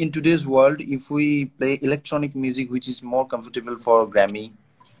in today's world, if we play electronic music, which is more comfortable for Grammy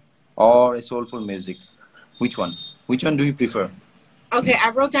or a soulful music, which one? Which one do you prefer? okay,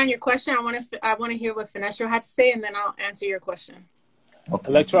 I wrote down your question. I want to hear what Finestra had to say, and then I'll answer your question. Okay.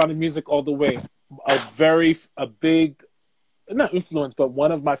 Electronic music all the way. A big, not influence, but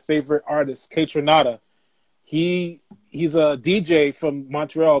one of my favorite artists, K Tronada. He's a DJ from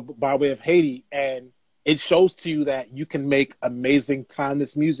Montreal by way of Haiti, and it shows to you that you can make amazing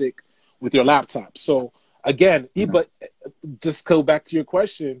timeless music with your laptop. So again, but just go back to your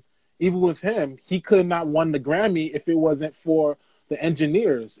question. Even with him, he could not won the Grammy if it wasn't for the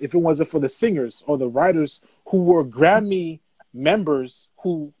engineers, if it wasn't for the singers or the writers who were Grammy members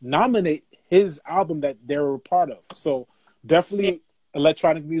who nominate his album that they were a part of. So definitely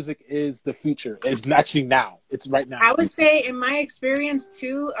electronic music is the future. It's actually now. It's right now. I would say, in my experience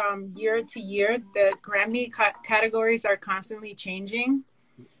too, year to year, the Grammy categories are constantly changing.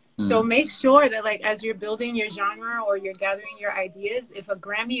 So make sure that, like, as you're building your genre or you're gathering your ideas, if a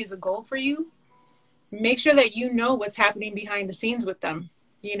Grammy is a goal for you, make sure that you know what's happening behind the scenes with them.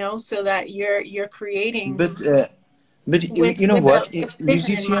 So that you're creating But with you know what? with a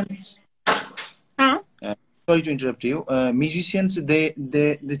vision in mind. Musicians. Huh? Sorry to interrupt you. Musicians, they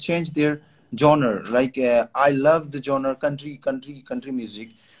change their genre. Like I love the genre country music,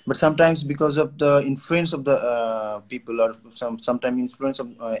 but sometimes because of the influence of the people, or sometimes influence of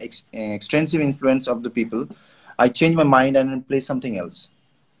extensive influence of the people, I change my mind and then play something else,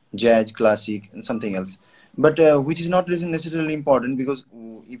 jazz, classic, and something else. But which is not really necessarily important, because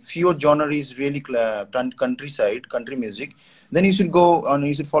if your genre is really countryside, country music, then you should go on.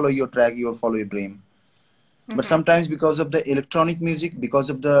 You should follow your track. You will follow your dream. But Mm-hmm. sometimes because of the electronic music, because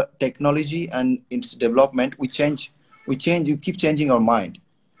of the technology and its development, we change. We change. You keep changing our mind.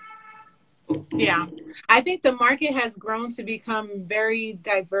 Yeah, I think the market has grown to become very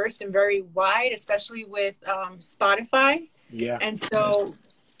diverse and very wide, especially with Spotify. Yeah. And so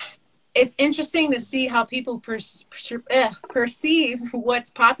it's interesting to see how people perceive what's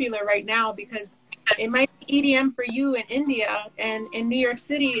popular right now, because it might be EDM for you in India, and in New York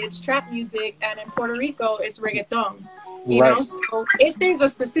City it's trap music, and in Puerto Rico it's reggaeton. You know, Right. so if there's a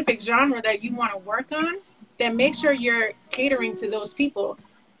specific genre that you want to work on, then make sure you're catering to those people,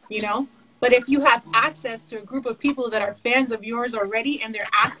 you know. But if you have access to a group of people that are fans of yours already and they're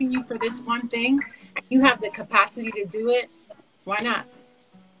asking you for this one thing, and you have the capacity to do it, why not?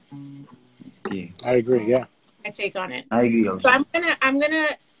 Okay, I agree. Yeah. My take on it. I agree So also.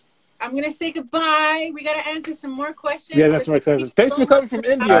 I'm gonna say goodbye. We gotta answer some more Yeah, questions. So that's my thank you cousin. Thanks so for much coming for from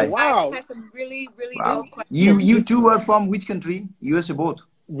India. stopping Bye. by. You Wow. had some really, really Wow. dope You questions. you two are from which country? USA both.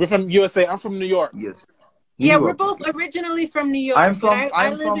 We're from USA. I'm from New York. Yes. New Yeah, we're York. both Okay. originally from New I'm York, but from I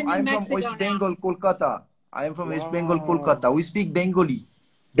I'm live from in New I'm from Mexico West now. Bengal, Kolkata. I am from West Bengal, Wow. Kolkata. We speak Bengali.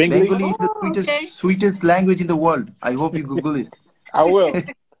 Bengali? Bengali is the Oh, okay. sweetest language in the world. I hope you Google it. I will.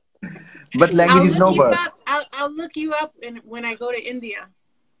 But language I'll is look you nowhere. up. I'll look you up when I go to India.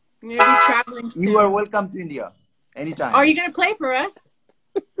 I'm gonna be traveling You are soon. welcome to India Are anytime. you gonna play for us?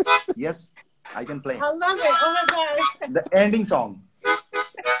 Yes, I can play. I love it. Oh my god. The ending song.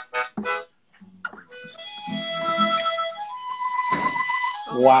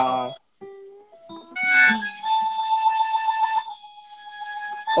 Oh. Wow.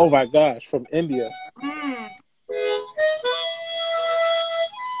 Oh my gosh, from India. Mm.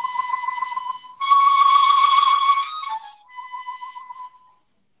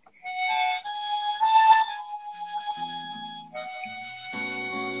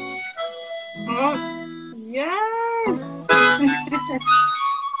 Oh. Yes.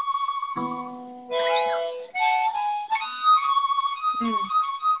 Mm.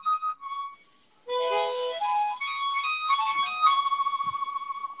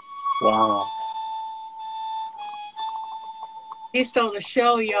 Wow. He stole the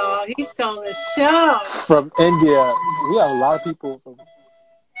show, y'all. He stole the show. From India. We have a lot of people from.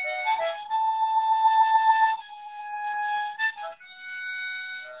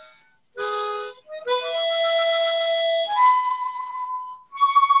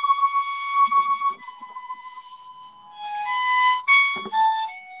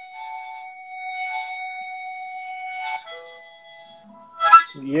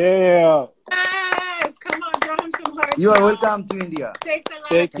 Yeah. Yes. Come on, throw him some hearts, You are y'all. welcome to India. Takes a lot of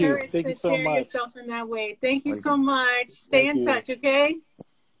Thank you. courage Thank you to so share much. yourself in that way. Thank you so Welcome. much. Stay Thank in you. touch, okay?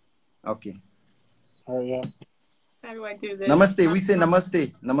 Okay. Hurry up. How do I do this? Namaste. We say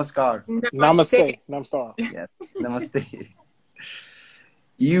namaste. Namaskar. Namaste. Namaste. Namaste. Yes. Namaste.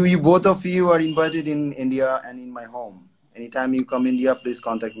 You both of you are invited in India and in my home. Anytime you come India, please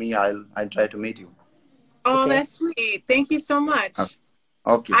contact me. I'll try to meet you. Oh, Okay. that's sweet. Thank you so much.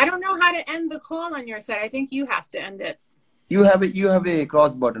 Okay. I don't know how to end the call on your side. I think you have to end it. You have a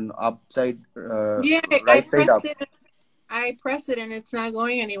cross button upside Yeah, I right side pressed up. it. I press it and it's not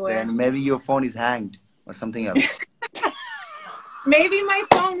going anywhere. Then maybe your phone is hanged or something else. Maybe my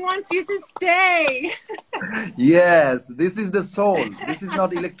phone wants you to stay. Yes, this is the soul. This is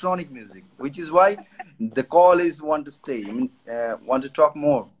not electronic music, which is why the call is want to stay. It means want to talk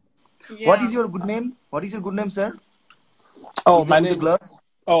more. What Yeah. is your good name? What is your good name, sir? Oh, With the my with the name is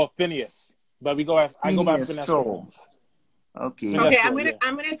glass? Phineas. But I go by Phineas. Finestro. So okay, Okay, Finestro, yeah.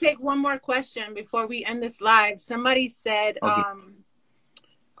 I'm gonna take one more question before we end this live. Somebody said, okay.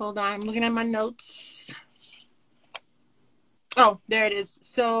 hold on, I'm looking at my notes. Oh, there it is.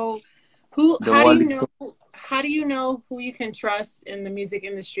 So The world is so. how do you know who you can trust in the music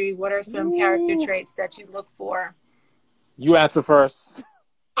industry? What are some character traits that you look for? You answer first.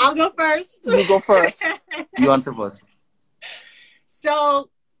 I'll go first. You go first. You answer first. So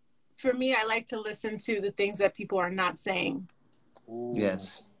for me, I like to listen to the things that people are not saying. Ooh.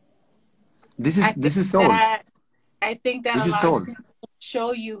 Yes. This is soul. I think that This a is lot of soul. people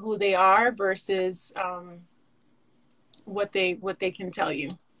show you who they are versus what they can tell you.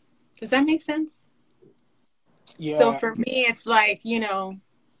 Does that make sense? Yeah. So for me, it's like,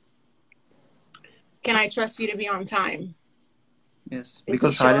 can I trust you to be on time? Yes, If you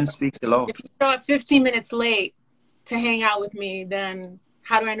because show silence up, speaks a lot. if you show up 15 minutes late to hang out with me, then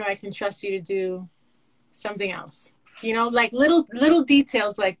how do I know I can trust you to do something else? You know, like little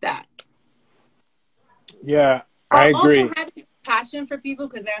details like that. Yeah, I While also agree. having passion for people,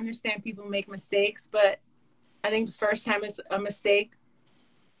 because I understand people make mistakes, but I think the first time is a mistake.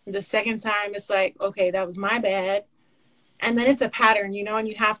 The second time it's like, okay, that was my bad. And then it's a pattern, you know, and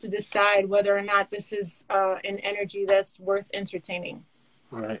you have to decide whether or not this is an energy that's worth entertaining.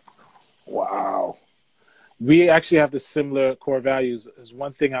 Right. Wow. We actually have the similar core values. Is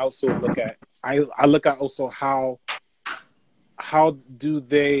one thing I also look at. I look at also how do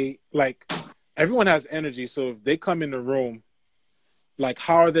they, like, everyone has energy, so if they come in the room, like,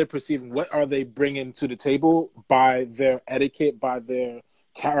 how are they perceiving, what are they bringing to the table by their etiquette, by their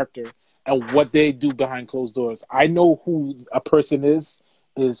character, and what they do behind closed doors. I know who a person is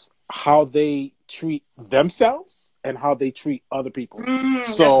how they treat themselves and how they treat other people. That's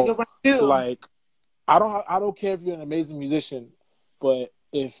a So good one too. like, I don't care if you're an amazing musician, but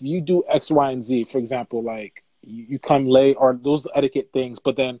if you do X, Y, and Z, for example, like you come late or those etiquette things,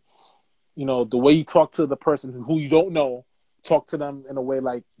 but then, you know, the way you talk to the person who you don't know, talk to them in a way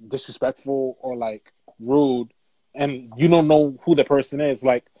like disrespectful or like rude, and you don't know who the person is,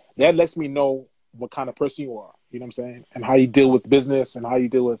 like that lets me know what kind of person you are, you know what I'm saying? And how you deal with business and how you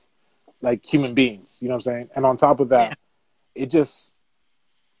deal with like human beings, you know what I'm saying? And on top of Yeah. that, it just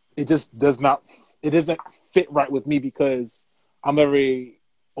does not, it doesn't fit right with me because I'm very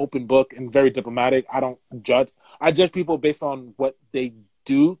open book and very diplomatic. I don't judge. I judge people based on what they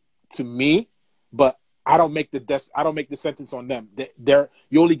do to me, but I don't make I don't make the sentence on them. You're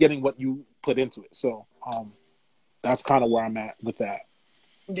only getting what you put into it. So that's kind of where I'm at with that.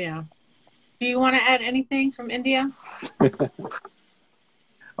 Yeah. Do you want to add anything from India?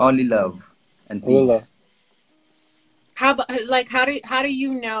 Only love and Willa. peace. How about, like, how do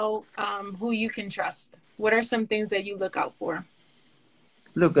you know who you can trust? What are some things that you look out for?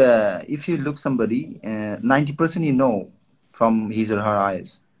 Look, if you look somebody, 90% you know from his or her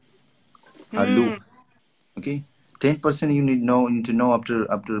eyes, her Mm, looks. Okay, 10% you need to know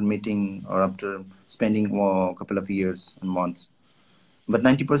after meeting or after spending a couple of years and months. But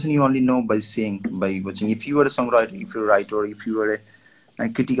 90% you only know by seeing, by watching. If you are a songwriter, if you're a writer, if you are a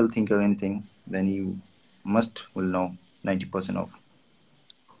critical thinker or anything, then you will know 90% of.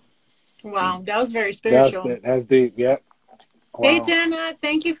 wow, that was very That's spiritual. that. That's deep. Yep. Hey, Wow. Jenna,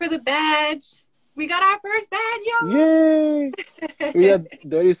 thank you for the badge. We got our first badge, Yay! We y'all. got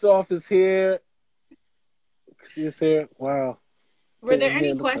Dirty Soft is here. Christina's here. Wow. Were Okay, there in here any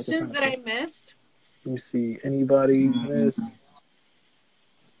it looks like a questions that I pineapple. missed? Let me see. Anybody missed?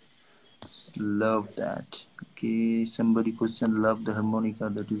 Love that. Okay, somebody question love the harmonica.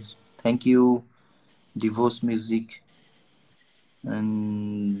 That is, thank you. Divorce music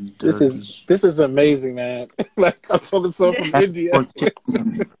and dirty. This is amazing, man. Like I'm talking so from Thanks India. for checking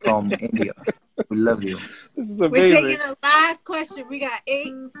in from India. We love you. This is We're taking amazing. the last question. We got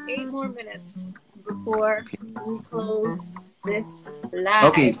eight more minutes before Okay. we close this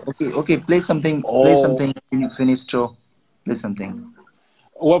Okay. live. Okay. Okay. Play something. Play Oh, something. Finish show. Play something.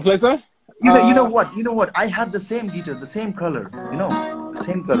 what place, sir? You know what? You know what? I have the same guitar, the same color. You know, the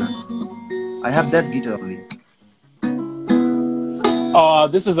same color. I have that guitar only.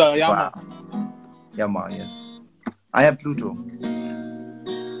 This is a Wow. Yamaha. Yamaha. Yes. I have Pluto.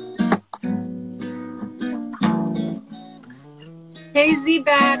 Hey,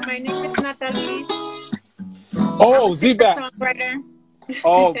 Z-Bad, my name is Natalis. I'm Oh, a Z-Back. singer-songwriter.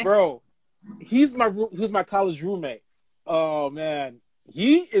 Oh, bro, he's my college roommate. Oh man,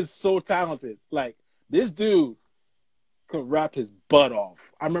 he is so talented. Like this dude could rap his butt off.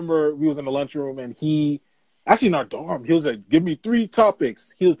 I remember we was in the lunchroom and he, actually in our dorm, he was like, "Give me 3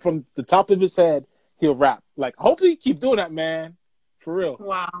 topics." He was from the top of his head. He'll rap. Like, hopefully, keep doing that, man. For real.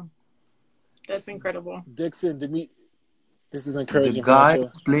 Wow, that's incredible. Dixon, this is The encouraging, guys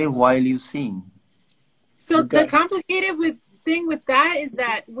Vanessa. play while you sing. So The the guy, complicated thing with that is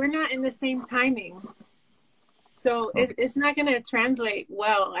that we're not in the same timing. So Okay. it's not going to translate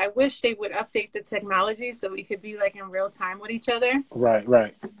well. I wish they would update the technology so we could be like in real time with each other. right.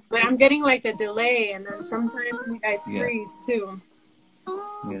 But I'm getting like a delay, and then sometimes you guys Yeah. freeze too.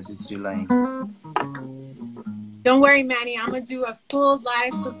 Yes, it's July. Don't worry, Manny. I'm going to do a full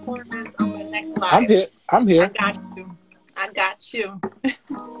live performance on the next I'm live. here. I'm I here. got you. I got you.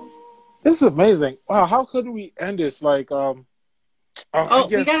 This is amazing. Wow, how could we end this? Like, I Oh,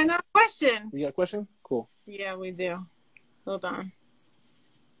 we got guess another question. we got a question. Cool. Yeah, we do. Hold on.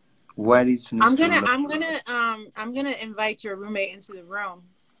 Where is I'm finished? gonna invite your roommate into the room.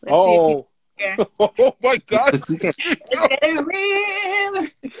 Let's see if he's Oh, here. Oh my God. The cricket. It's getting real.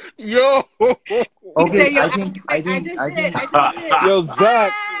 Yo. You say, Okay, yo, I I think, just I did. think, I just did. Yo,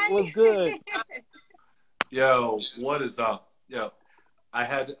 Zach, Hi. what's good? Yo, what is up? Yo, I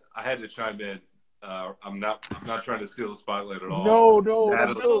had to chime in. I'm not trying to steal the spotlight at all. No,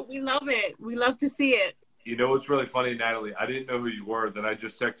 that's Natalie, so. We love it. We love to see it. you know what's really funny, Natalie? I didn't know who you were. Then I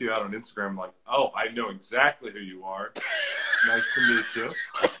just checked you out on Instagram. I'm like, oh, I know exactly who you are. Nice to meet you.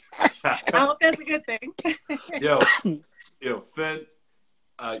 I hope that's a good thing. Yo, Finn.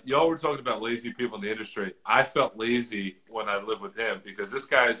 Y'all were talking about lazy people in the industry. I felt lazy when I lived with him because this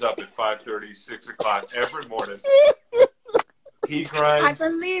guy is up at 5:30, 6 o'clock every morning. He grinds. I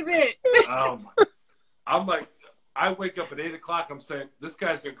believe it. I'm like, I wake up at 8 o'clock. I'm saying, this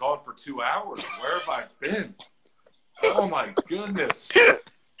guy's been gone for 2 hours. Where have I been? Oh my goodness.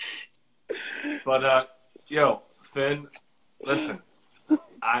 But yo, Finn, listen,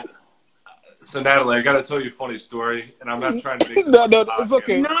 So Natalie, I got to tell you a funny story, and I'm not trying to make No, it's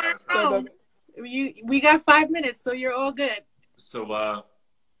okay. No. We got 5 minutes, so you're all good. So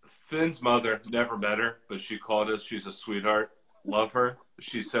Finn's mother, never met her, but she called us. She's a sweetheart. Love her.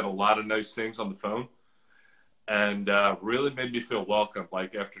 She said a lot of nice things on the phone, and really made me feel welcome.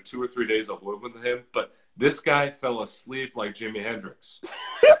 Like after 2 or 3 days of living with him, but this guy fell asleep like Jimi Hendrix.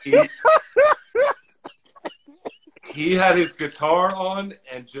 He had his guitar on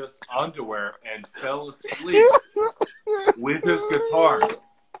and just underwear and fell asleep with his guitar.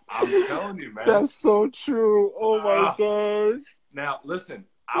 I'm telling you, man. That's so true. Oh my gosh. Now, listen,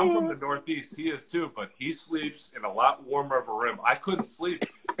 I'm from the Northeast. He is too, but he sleeps in a lot warmer of a room. I couldn't sleep.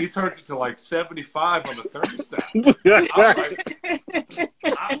 He turns it to like 75 on the thermostat.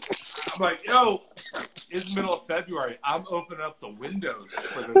 I'm like, yo, it's the middle of February. I'm opening up the windows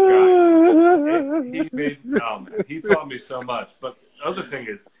for this guy. He taught me so much. But the other thing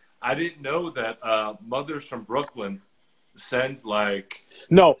is, I didn't know that mothers from Brooklyn send like...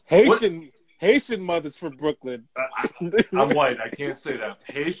 No, Haitian mothers from Brooklyn. I'm white. I can't say that.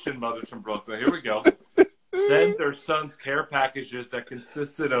 Haitian mothers from Brooklyn. Here we go. Send their sons care packages that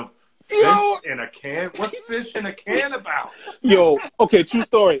consisted of fish in a can. What's fish in a can about? Yo, okay, true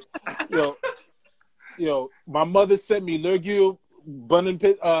story. Yo, my mother sent me legume, bun and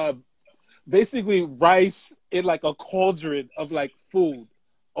pit, basically rice in like a cauldron of like food.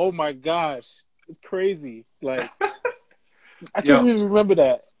 Oh my gosh, it's crazy. Like, I can't even remember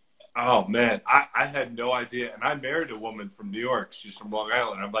that. Oh man, I had no idea. And I married a woman from New York. She's from Long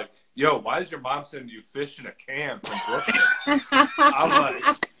Island. I'm like, yo, why is your mom sending you fish in a can from Brooklyn? I'm like,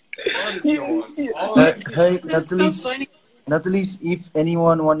 what is going on? Hey, Natalis, if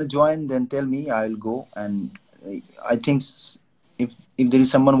anyone want to join, then tell me. I'll go. And I think if there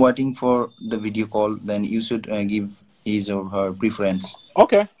is someone waiting for the video call, then you should give his or her preference.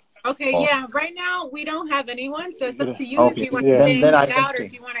 Okay. Okay, yeah. Right now, we don't have anyone, so it's up to you if you want to stay then out or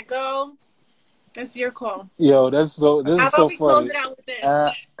if you want to go. That's your call. Yo, this is so funny. How about we close it out with this?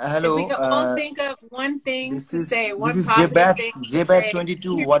 Hello. If we can all think of one thing to say, one this is positive thing to say.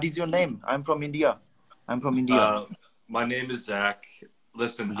 JBat22. What is your name? I'm from India. My name is Zach.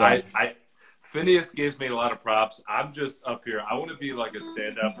 Listen, Zach. Phineas gives me a lot of props. I'm just up here. I want to be like a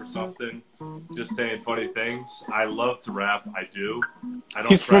stand-up or something, just saying funny things. I love to rap. I do. I don't.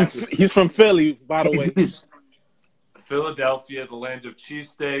 He's from Philly, by the way. Philadelphia, the land of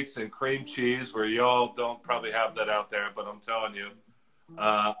cheesesteaks and cream cheese, where y'all don't probably have that out there, but I'm telling you,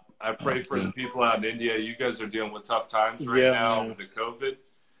 I pray for the people out in India. You guys are dealing with tough times right now with the COVID.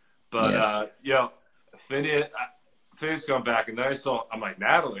 But Phineas going back, and then I saw, I'm like,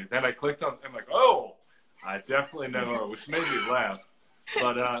 Natalie. Then I clicked on, I'm like, oh, I definitely know her, which made me laugh.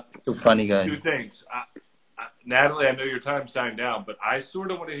 But too funny guy. Two things, Natalie. I know your time's signed down, but I sort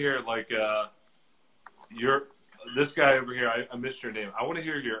of want to hear like this guy over here. I missed your name. I want to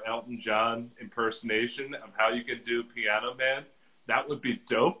hear your Elton John impersonation of how you can do Piano Man. That would be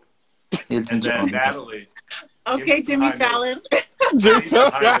dope. And then Natalie. Okay, Jimmy Fallon.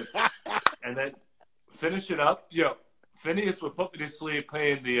 And then finish it up. Yo, Phineas would put me to sleep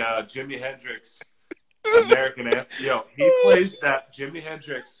playing the Jimi Hendrix American Anthem. Yo, he plays that Jimi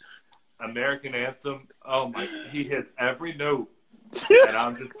Hendrix American Anthem. Oh my, he hits every note. And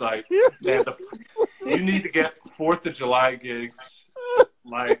I'm just like, man, you need to get 4th of July gigs.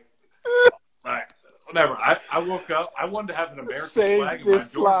 Like whatever. I woke up, I wanted to have an American flag in my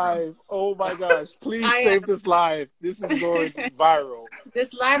this live. Oh my gosh. Please save this live. This is going viral.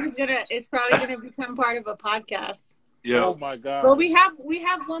 This live is probably gonna become part of a podcast. Yeah. Oh my god. Well, we have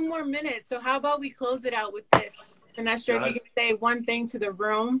 1 more minute, so how about we close it out with this? And that's sure if you can say one thing to the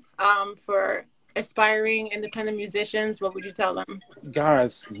room for aspiring independent musicians, what would you tell them?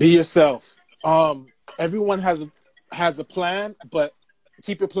 Guys, be yourself. Everyone has a plan, but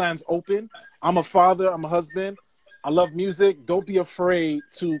keep your plans open. I'm a father. I'm a husband. I love music. Don't be afraid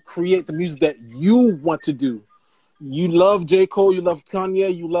to create the music that you want to do. You love J. Cole. You love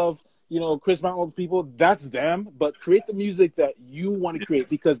Kanye. You love, Chris Brown, all the people. That's them. But create the music that you want to create,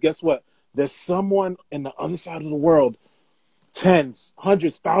 because guess what? There's someone in the other side of the world, tens,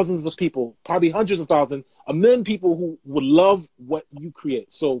 hundreds, thousands of people, probably hundreds of thousands, a million people who would love what you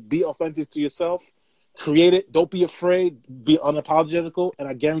create. So be authentic to yourself. Create it. Don't be afraid. Be unapologetical. And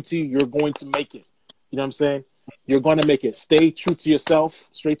I guarantee you, you're going to make it. You know what I'm saying? You're going to make it. Stay true to yourself.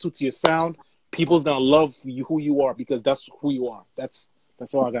 Stay true to your sound. People's going to love you, who you are, because that's who you are. That's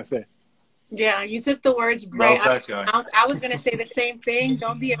all I got to say. Yeah, you took the words right out of my mouth. I was going to say the same thing.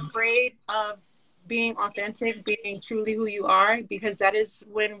 Don't be afraid of being authentic, being truly who you are, because that is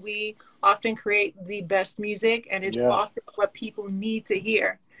when we often create the best music, and it's often what people need to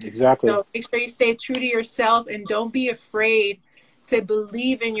hear. Exactly. So make sure you stay true to yourself, and don't be afraid to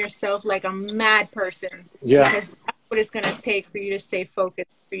believe in yourself like a mad person. Yeah. Because that's what it's going to take for you to stay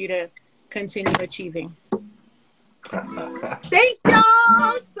focused, for you to continue achieving. Thank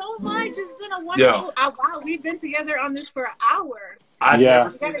y'all so much. It's been a wonderful wow, we've been together on this for an hour. We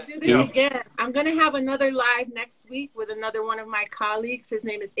gotta do this again. I'm gonna have another live next week with another one of my colleagues. His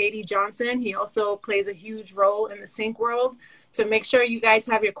name is A.D. Johnson. He also plays a huge role in the sync world. So make sure you guys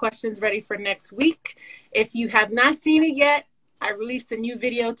have your questions ready for next week. If you have not seen it yet, I released a new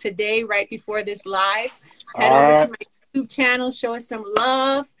video today right before this live. Head over to my YouTube channel, show us some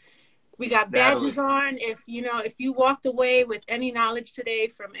love. We got badges on. If you walked away with any knowledge today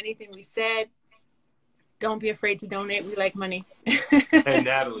from anything we said, don't be afraid to donate. We like money. Hey,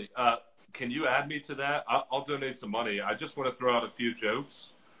 Natalie, can you add me to that? I'll donate some money. I just want to throw out a few jokes,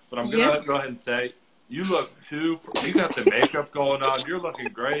 but I'm going to go ahead and say, you got the makeup going on. You're looking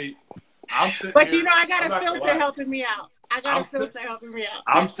great. But I got a filter helping me out. Helping me out.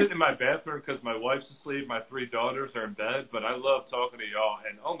 I'm sitting in my bathroom because my wife's asleep. My 3 daughters are in bed, but I love talking to y'all.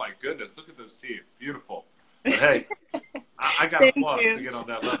 And oh my goodness, look at those teeth. Beautiful. But hey, I got a plus to get on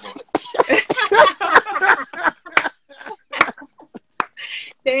that level.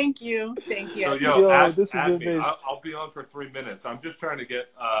 Thank you. So, this is amazing. I'll be on for 3 minutes. I'm just trying to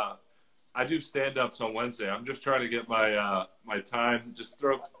get, I do stand-ups on Wednesday. I'm just trying to get my my time. Just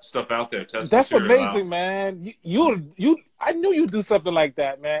throw stuff out there. That's amazing, man. You I knew you'd do something like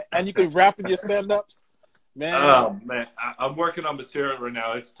that, man. And you could rap in your stand-ups, man. Oh man, I'm working on material right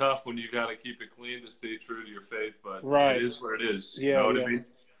now. It's tough when you got to keep it clean to stay true to your faith, but it is what it is. You know what I mean?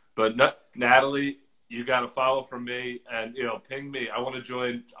 But Natalie, you got to follow from me and ping me. I want to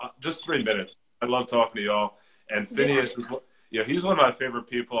join. Just 3 minutes. I love talking to y'all. And Phineas is. He's one of my favorite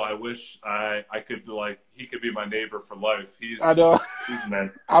people. I wish I could he could be my neighbor for life. I know.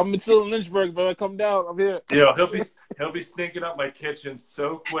 Man. I'm in Lynchburg, but I come down. I'm here. He'll be stinking up my kitchen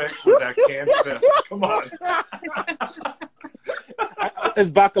so quick with that can stuff. Come on. It's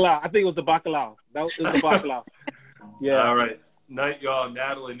bacalao. I think it was the bacalao. That was the bacalao. Yeah. All right. Night, y'all.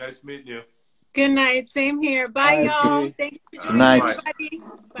 Natalie, nice meeting you. Good night. Same here. Bye, y'all. Thank you for joining Night. everybody.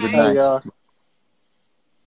 Bye. Good night. Y'all.